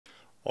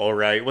All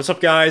right, what's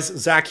up guys?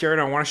 Zach here, and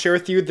I want to share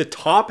with you the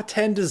top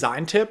 10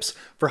 design tips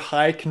for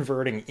high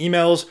converting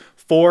emails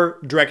for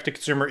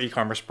direct-to-consumer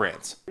e-commerce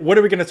brands. What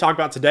are we going to talk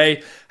about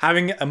today?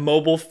 Having a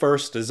mobile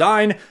first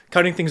design,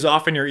 cutting things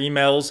off in your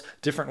emails,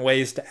 different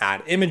ways to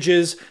add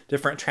images,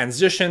 different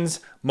transitions,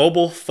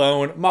 mobile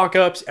phone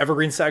mockups,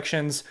 evergreen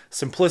sections,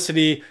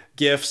 simplicity,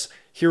 Gifs,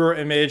 hero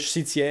image,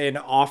 CTA, and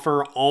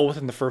offer all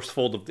within the first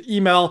fold of the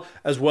email,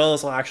 as well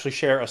as I'll actually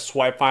share a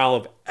swipe file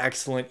of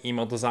excellent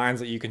email designs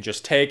that you can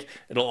just take.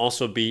 It'll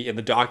also be in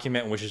the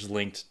document, which is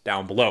linked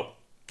down below.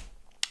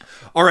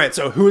 All right,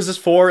 so who is this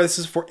for? This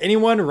is for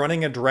anyone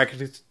running a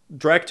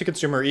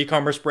direct-to-consumer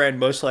e-commerce brand,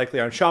 most likely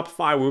on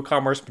Shopify,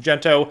 WooCommerce,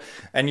 Magento,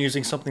 and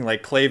using something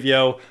like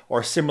Klaviyo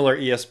or similar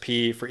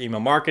ESP for email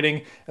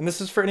marketing. And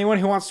this is for anyone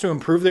who wants to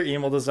improve their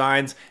email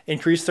designs,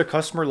 increase their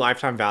customer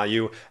lifetime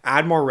value,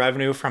 add more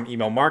revenue from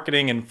email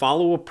marketing, and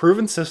follow a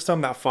proven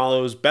system that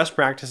follows best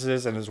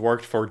practices and has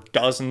worked for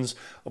dozens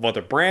of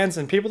other brands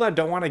and people that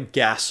don't want to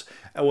guess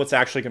at what's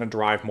actually going to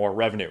drive more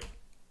revenue.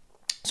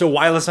 So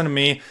why listen to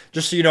me?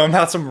 Just so you know, I'm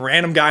not some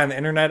random guy on the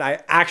internet.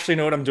 I actually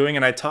know what I'm doing,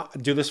 and I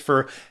do this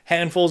for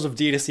handfuls of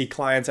D2C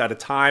clients at a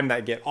time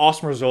that get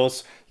awesome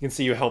results. You can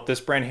see you help this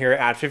brand here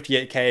add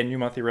 58K in new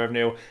monthly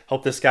revenue,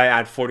 help this guy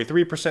add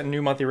 43% in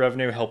new monthly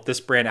revenue, help this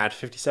brand add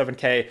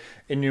 57K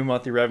in new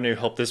monthly revenue,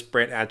 help this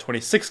brand add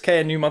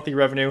 26K in new monthly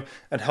revenue,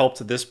 and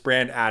helped this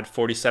brand add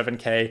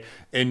 47K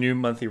in new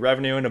monthly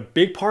revenue. And a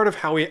big part of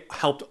how we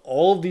helped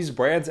all of these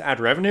brands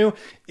add revenue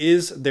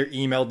is their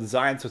email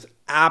design. So it's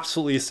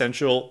absolutely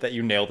essential that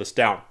you nail this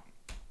down.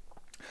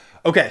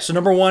 Okay, so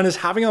number one is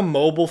having a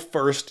mobile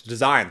first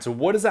design. So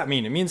what does that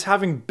mean? It means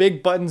having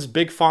big buttons,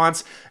 big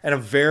fonts, and a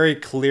very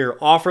clear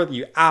offer that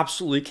you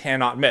absolutely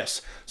cannot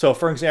miss. So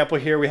for example,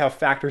 here we have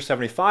factor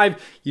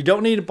 75. You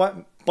don't need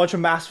a bunch of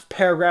massive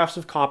paragraphs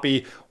of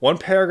copy. One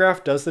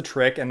paragraph does the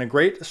trick, and a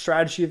great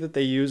strategy that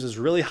they use is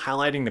really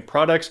highlighting the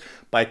products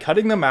by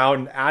cutting them out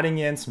and adding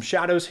in some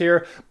shadows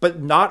here, but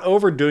not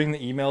overdoing the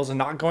emails and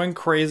not going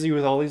crazy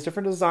with all these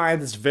different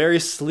designs. It's very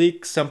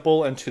sleek,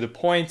 simple, and to the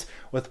point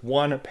with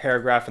one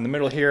paragraph in the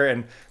middle here,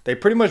 and they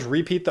pretty much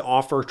repeat the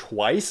offer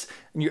twice,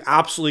 and you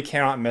absolutely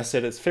cannot miss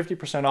it. It's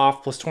 50%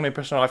 off plus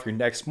 20% off your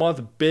next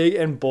month. Big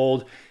and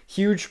bold,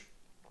 huge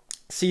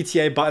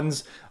CTA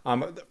buttons.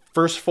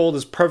 First fold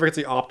is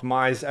perfectly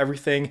optimized.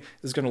 Everything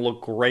is going to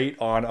look great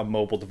on a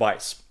mobile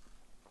device.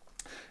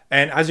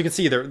 And as you can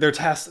see, their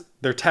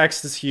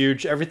text is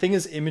huge. Everything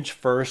is image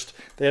first.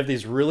 They have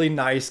these really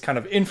nice kind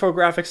of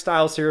infographic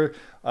styles here.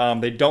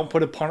 They don't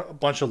put a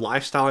bunch of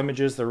lifestyle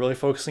images. They're really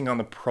focusing on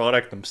the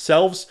product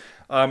themselves.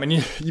 And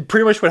you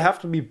pretty much would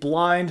have to be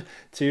blind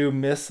to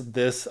miss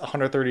this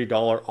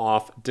 $130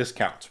 off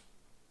discount.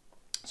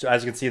 So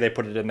as you can see, they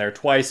put it in there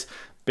twice.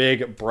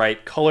 Big,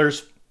 bright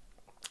colors.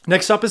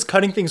 Next up is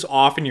cutting things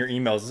off in your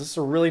emails. This is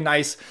a really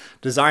nice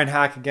design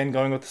hack, again,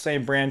 going with the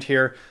same brand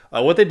here.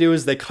 What they do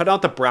is they cut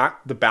out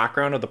the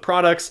background of the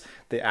products,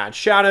 they add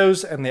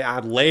shadows, and they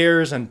add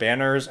layers and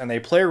banners, and they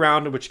play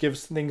around, which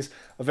gives things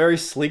a very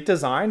sleek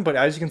design. But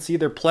as you can see,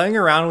 they're playing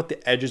around with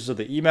the edges of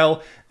the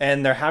email,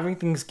 and they're having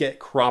things get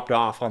cropped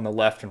off on the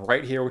left and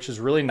right here, which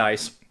is really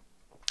nice.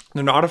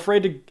 They're not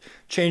afraid to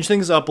change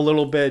things up a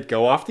little bit,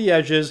 go off the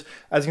edges.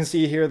 As you can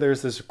see here,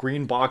 there's this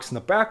green box in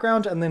the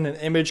background and then an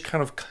image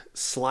kind of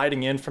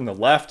sliding in from the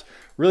left.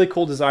 Really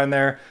cool design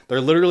there. They're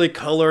literally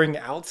coloring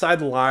outside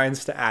the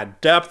lines to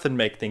add depth and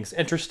make things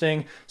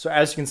interesting. So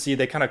as you can see,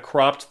 they kind of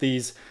cropped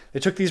these.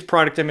 They took these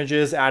product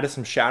images, added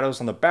some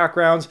shadows on the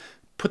backgrounds,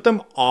 put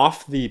them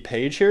off the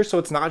page here. So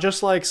it's not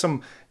just like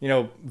some,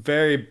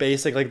 very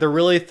basic, like they're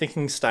really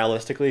thinking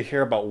stylistically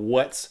here about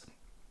what's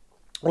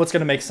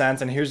going to make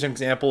sense. And here's an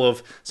example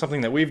of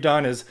something that we've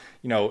done is,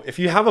 if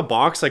you have a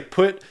box, like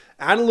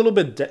add a little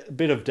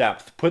bit of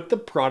depth, put the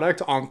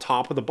product on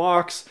top of the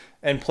box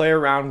and play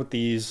around with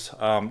these,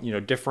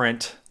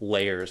 different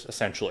layers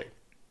essentially.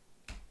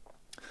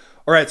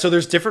 All right, so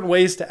there's different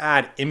ways to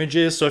add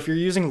images. So if you're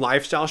using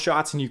lifestyle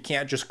shots and you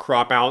can't just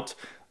crop out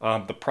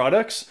the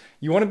products,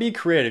 you want to be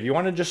creative. You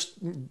want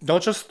to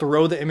don't just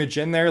throw the image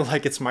in there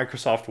like it's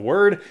Microsoft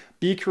Word.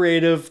 Be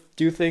creative,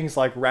 do things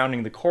like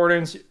rounding the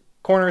corners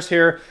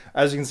here.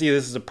 As you can see,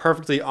 this is a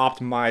perfectly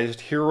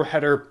optimized hero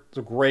header. It's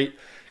a great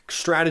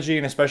strategy,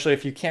 and especially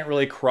if you can't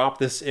really crop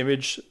this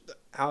image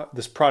out,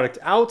 this product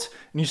out,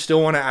 and you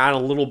still want to add a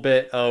little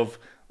bit of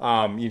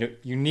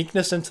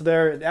uniqueness into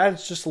there. It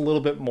adds just a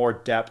little bit more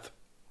depth.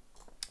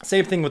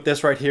 Same thing with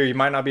this right here. You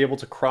might not be able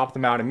to crop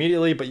them out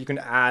immediately, but you can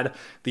add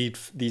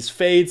these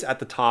fades at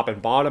the top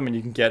and bottom, and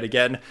you can get,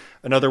 again,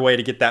 another way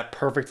to get that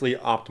perfectly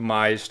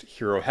optimized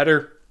hero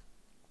header.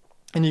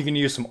 And you can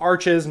use some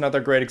arches. Another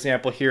great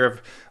example here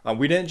of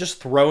we didn't just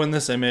throw in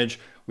this image.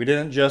 We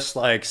didn't just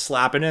like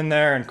slap it in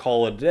there and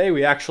call it a day.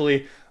 We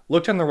actually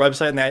looked on their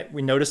website and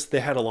we noticed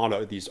they had a lot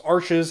of these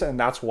arches, and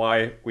that's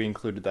why we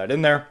included that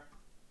in there.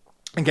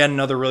 Again,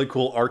 another really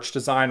cool arch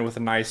design with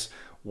a nice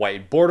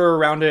white border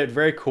around it.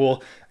 Very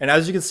cool. And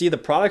as you can see, the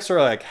products are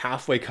like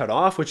halfway cut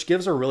off, which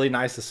gives a really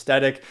nice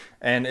aesthetic.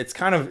 And it's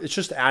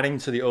just adding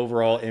to the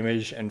overall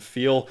image and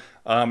feel.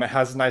 It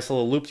has a nice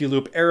little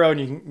loop-de-loop arrow,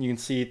 and you can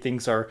see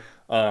things are,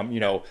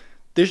 it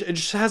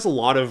just has a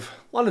lot of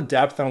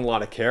depth and a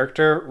lot of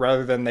character,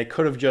 rather than they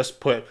could have just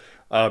put,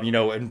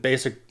 in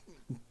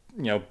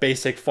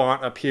basic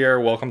font up here,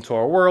 welcome to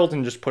our world,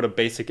 and just put a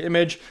basic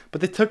image. But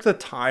they took the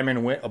time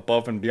and went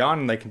above and beyond,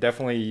 and they can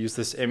definitely use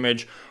this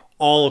image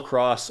all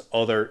across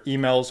other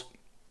emails,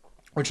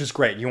 which is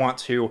great. You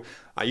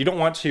don't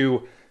want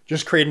to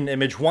just create an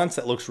image once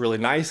that looks really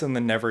nice and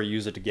then never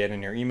use it again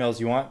in your emails.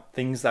 You want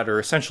things that are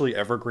essentially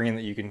evergreen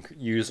that you can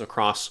use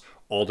across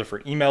all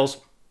different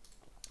emails.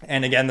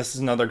 And again, this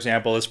is another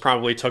example. This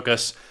probably took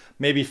us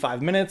maybe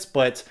 5 minutes,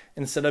 but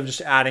instead of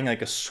just adding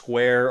like a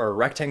square or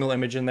rectangle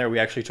image in there, we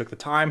actually took the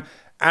time,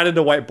 added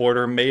a white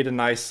border, made a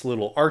nice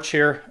little arch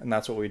here, and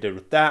that's what we did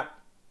with that.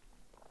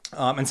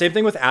 And same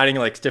thing with adding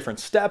like different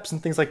steps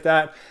and things like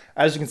that.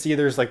 As you can see,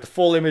 there's like the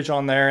full image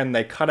on there, and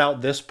they cut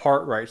out this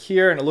part right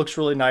here, and it looks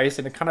really nice,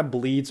 and it kind of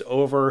bleeds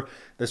over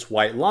this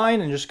white line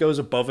and just goes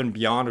above and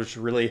beyond, which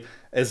really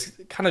is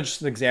kind of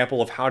just an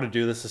example of how to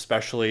do this,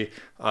 especially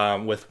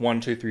with 1,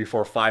 2, 3,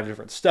 4, 5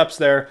 different steps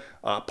there.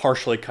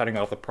 Partially cutting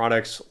out the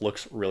products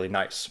looks really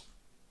nice.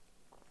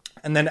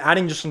 And then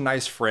adding just a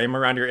nice frame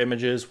around your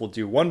images will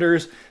do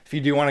wonders. If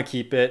you do want to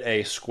keep it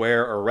a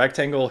square or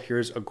rectangle,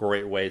 here's a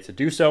great way to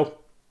do so.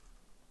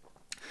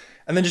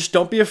 And then just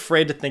don't be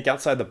afraid to think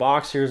outside the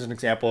box. Here's an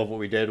example of what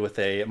we did with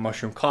a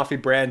mushroom coffee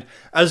brand.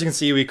 As you can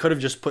see, we could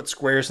have just put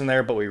squares in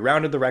there, but we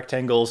rounded the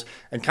rectangles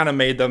and kind of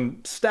made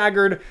them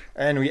staggered,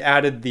 and we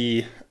added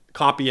the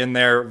copy in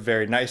there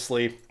very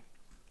nicely.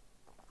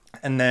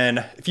 And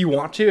then if you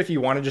want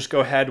to just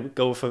go ahead,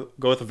 go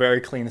with a very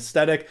clean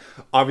aesthetic.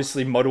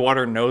 Obviously,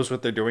 Mudwater knows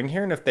what they're doing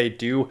here, and if they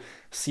do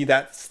see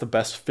that's the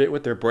best fit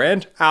with their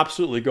brand,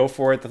 absolutely go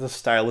for it. That's a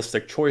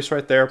stylistic choice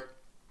right there.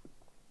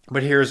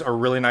 But here's a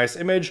really nice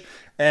image,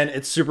 and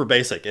it's super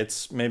basic.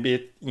 It's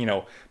maybe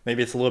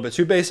it's a little bit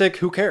too basic.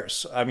 Who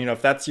cares?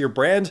 If that's your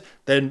brand,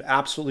 then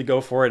absolutely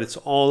go for it. It's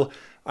all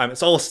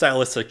a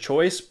stylistic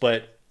choice,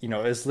 but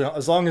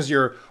as long as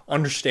you're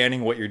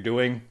understanding what you're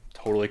doing,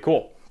 totally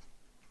cool.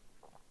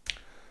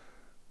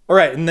 All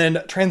right, and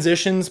then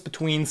transitions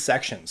between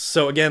sections.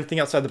 So again,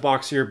 think outside the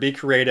box here, be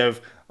creative.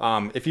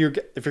 If you're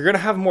gonna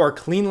have more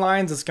clean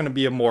lines, it's gonna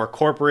be a more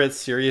corporate,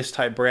 serious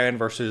type brand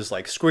versus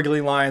like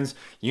squiggly lines.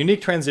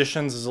 Unique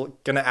transitions is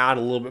gonna add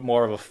a little bit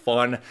more of a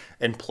fun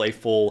and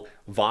playful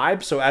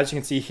vibe. So as you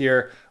can see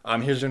here,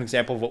 here's an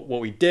example of what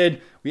we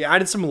did. We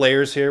added some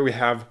layers here. We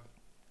have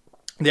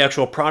the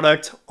actual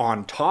product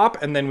on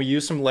top, and then we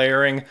use some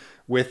layering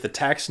with the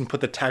text and put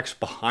the text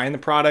behind the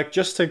product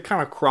just to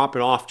kind of crop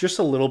it off just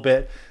a little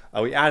bit.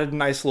 We added a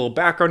nice little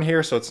background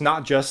here, so it's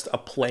not just a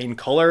plain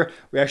color.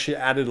 We actually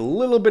added a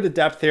little bit of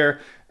depth here,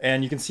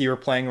 and you can see we're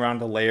playing around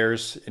the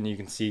layers, and you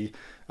can see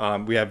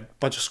we have a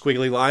bunch of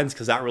squiggly lines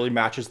because that really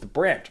matches the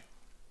brand.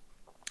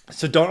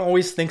 So don't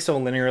always think so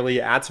linearly.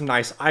 Add some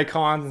nice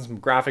icons and some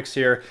graphics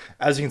here.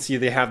 As you can see,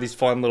 they have these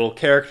fun little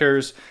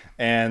characters,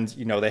 and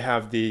they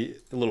have the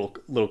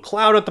little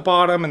cloud at the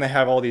bottom, and they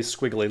have all these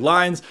squiggly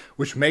lines,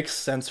 which makes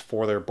sense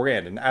for their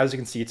brand. And as you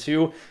can see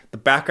too, the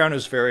background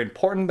is very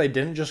important. They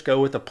didn't just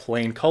go with a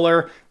plain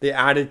color. They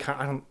added,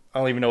 I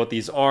don't even know what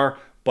these are,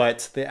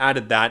 but they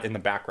added that in the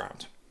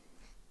background.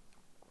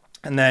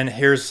 And then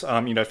here's,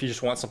 if you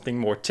just want something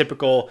more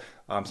typical,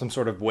 some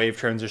sort of wave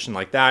transition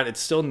like that, it's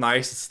still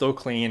nice, it's still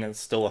clean, it's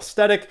still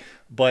aesthetic,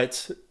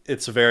 but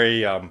it's a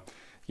very,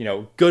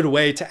 good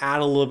way to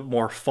add a little bit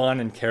more fun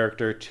and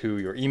character to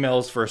your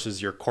emails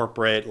versus your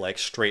corporate, like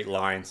straight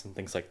lines and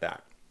things like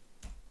that.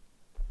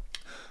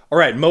 All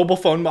right, mobile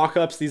phone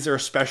mockups. These are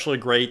especially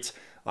great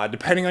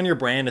depending on your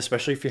brand,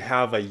 especially if you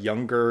have a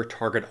younger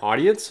target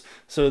audience.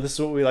 So this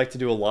is what we like to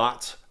do a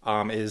lot.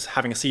 Is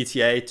having a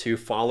CTA to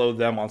follow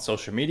them on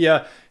social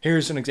media.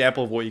 Here's an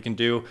example of what you can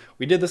do.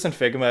 We did this in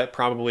Figma. It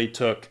probably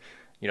took,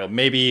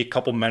 maybe a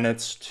couple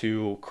minutes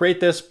to create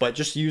this, but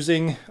just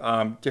using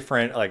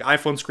different like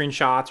iPhone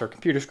screenshots or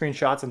computer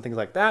screenshots and things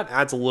like that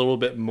adds a little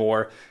bit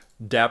more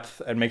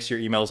depth and makes your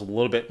emails a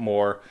little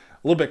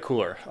bit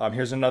cooler.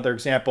 Here's another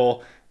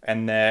example.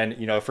 And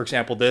then, for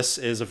example, this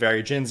is a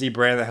very Gen Z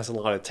brand that has a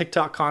lot of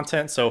TikTok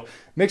content. So it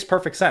makes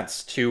perfect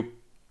sense to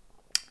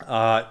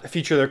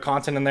feature their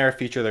content in there,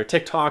 feature their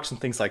TikToks and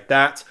things like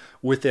that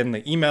within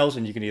the emails.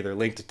 And you can either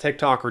link to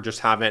TikTok or just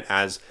have it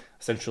as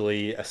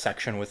essentially a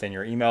section within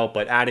your email.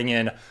 But adding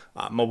in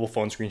mobile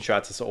phone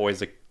screenshots is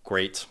always a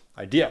great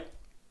idea.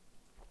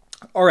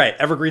 All right,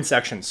 Evergreen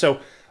Sections. So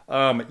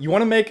you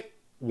want to make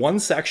one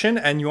section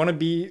and you want to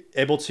be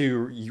able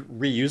to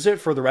reuse it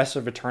for the rest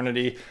of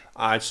eternity.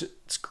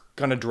 It's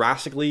going to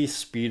drastically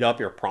speed up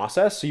your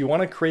process. So you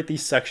want to create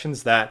these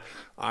sections that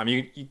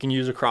you can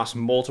use across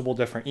multiple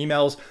different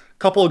emails. A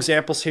couple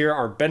examples here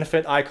are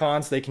benefit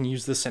icons. They can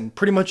use this in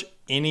pretty much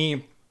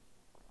any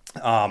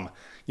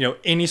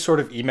any sort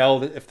of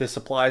email if this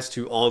applies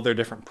to all of their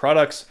different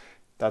products.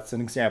 That's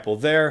an example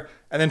there.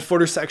 And then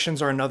footer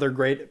sections are another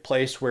great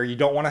place where you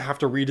don't want to have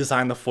to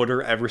redesign the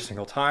footer every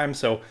single time.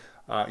 So,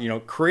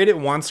 create it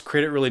once,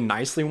 create it really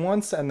nicely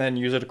once, and then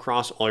use it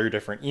across all your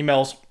different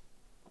emails.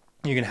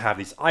 You can have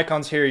these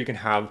icons here. You can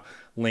have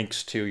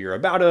links to your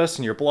About Us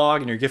and your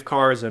blog and your gift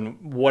cards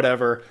and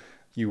whatever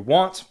you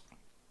want.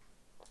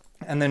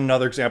 And then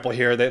another example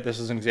here, that this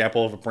is an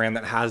example of a brand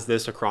that has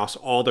this across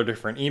all their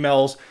different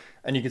emails.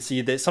 And you can see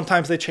that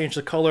sometimes they change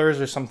the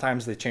colors or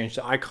sometimes they change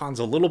the icons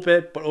a little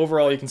bit, but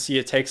overall you can see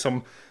it takes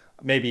them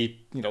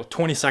maybe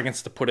 20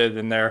 seconds to put it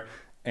in there,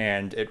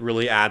 and it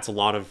really adds a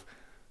lot of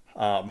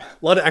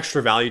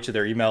extra value to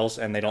their emails,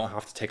 and they don't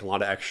have to take a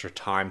lot of extra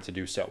time to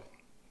do so.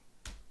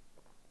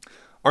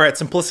 All right,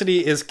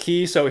 simplicity is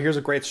key. So here's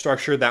a great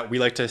structure that we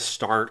like to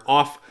start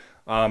off.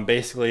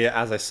 Basically,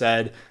 as I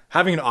said,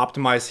 having an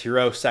optimized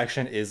hero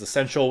section is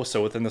essential.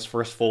 So within this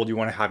first fold, you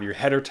want to have your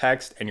header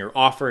text and your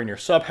offer and your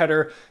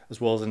subheader,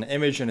 as well as an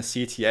image and a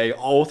CTA,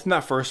 all within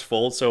that first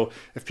fold. So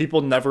if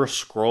people never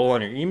scroll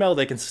on your email,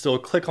 they can still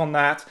click on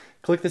that,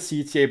 click the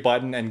CTA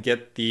button, and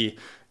get the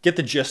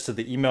gist of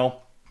the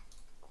email.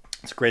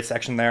 It's a great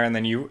section there. And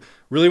then you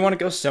really want to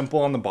go simple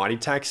on the body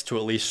text to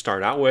at least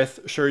start out with.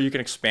 Sure, you can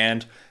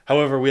expand.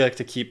 However, we like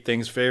to keep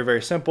things very,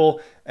 very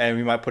simple, and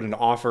we might put an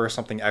offer or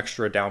something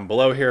extra down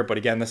below here. But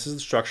again, this is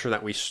the structure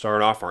that we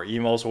start off our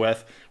emails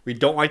with. We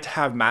don't like to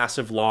have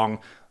massive long,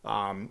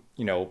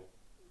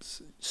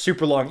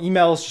 super long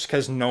emails, just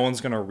because no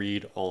one's going to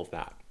read all of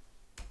that.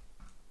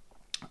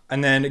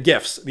 And then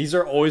gifts. These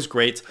are always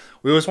great.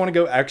 We always want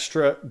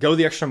to go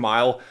the extra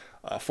mile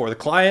for the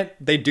client.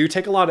 They do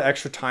take a lot of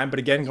extra time, but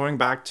again, going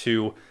back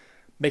to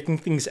making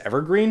things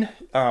evergreen,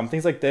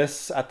 things like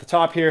this at the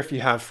top here, if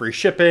you have free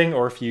shipping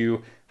or if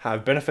you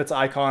have benefits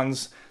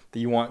icons that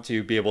you want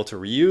to be able to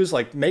reuse,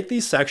 like make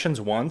these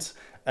sections once,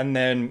 and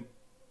then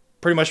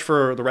pretty much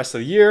for the rest of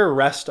the year,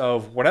 rest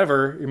of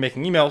whatever you're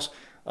making emails,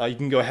 you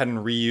can go ahead and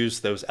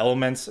reuse those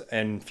elements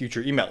in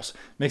future emails.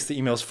 Makes the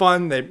emails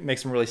fun. That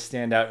makes them really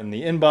stand out in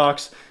the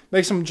inbox.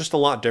 Makes them just a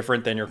lot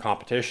different than your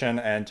competition,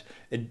 and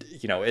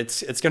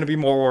it's going to be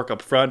more work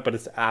up front, but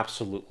it's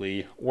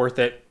absolutely worth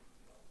it.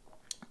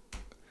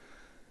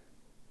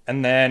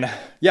 And then,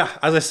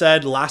 as I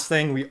said, last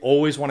thing we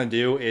always want to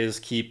do is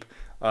keep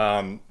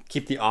the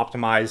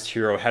optimized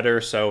hero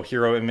header. So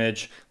hero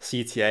image,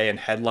 CTA, and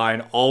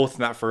headline all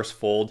within that first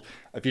fold.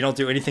 If you don't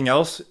do anything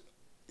else,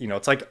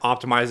 it's like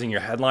optimizing your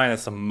headline.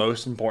 That's the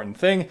most important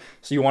thing.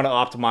 So you want to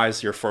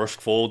optimize your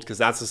first fold, because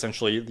that's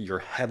essentially your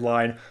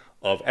headline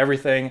of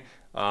everything.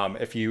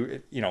 If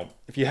you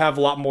have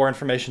a lot more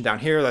information down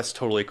here, that's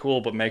totally cool,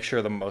 but make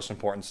sure the most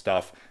important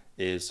stuff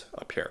is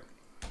up here.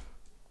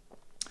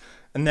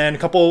 And then a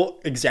couple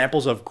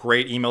examples of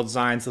great email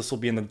designs. This will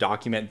be in the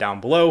document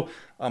down below.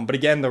 But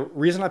again, the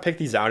reason I picked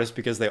these out is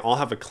because they all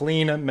have a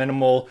clean,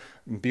 minimal,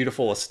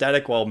 beautiful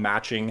aesthetic while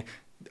matching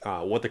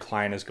what the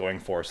client is going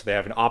for. So they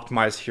have an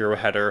optimized hero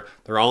header.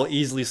 They're all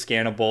easily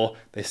scannable.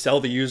 They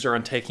sell the user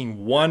on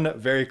taking one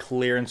very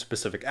clear and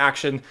specific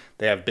action.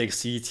 They have big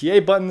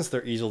CTA buttons.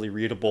 They're easily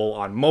readable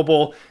on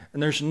mobile,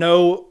 and there's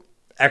no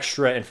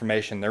extra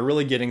information. They're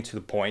really getting to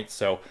the point.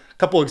 So a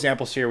couple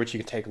examples here, which you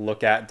can take a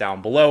look at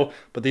down below,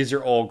 but these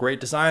are all great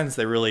designs.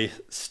 They really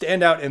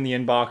stand out in the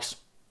inbox,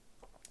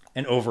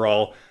 and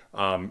overall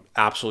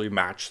absolutely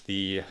match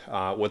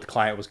what the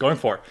client was going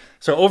for.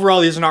 So overall,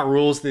 these are not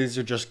rules. These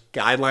are just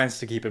guidelines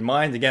to keep in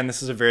mind. Again,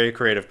 this is a very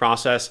creative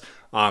process.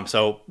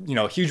 So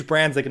huge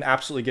brands, they can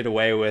absolutely get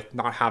away with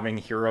not having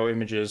hero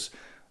images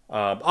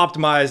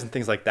optimized and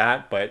things like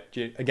that. But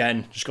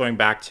again, just going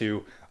back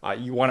to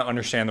you want to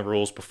understand the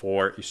rules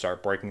before you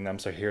start breaking them.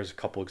 So here's a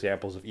couple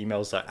examples of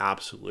emails that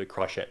absolutely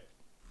crush it.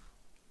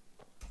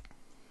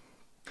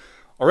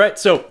 All right,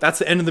 so that's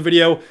the end of the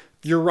video.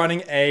 If you're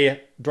running a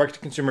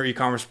direct-to-consumer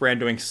e-commerce brand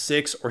doing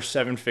 6 or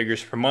 7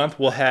 figures per month,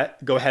 we'll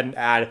go ahead and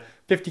add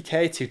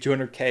 50K to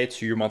 200K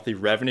to your monthly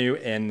revenue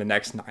in the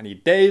next 90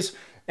 days.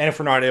 And if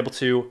we're not able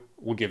to,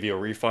 we'll give you a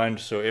refund.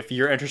 So if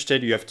you're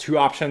interested, you have two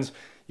options.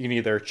 You can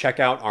either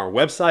check out our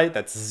website,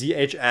 that's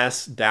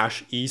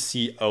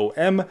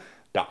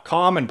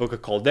zhs-ecom.com, and book a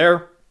call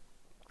there.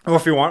 Or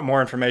if you want more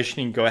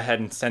information, you can go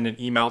ahead and send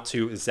an email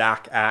to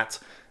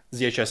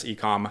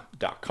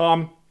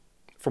zach@zhsecom.com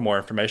for more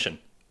information.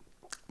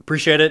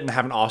 Appreciate it, and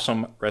have an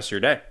awesome rest of your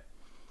day.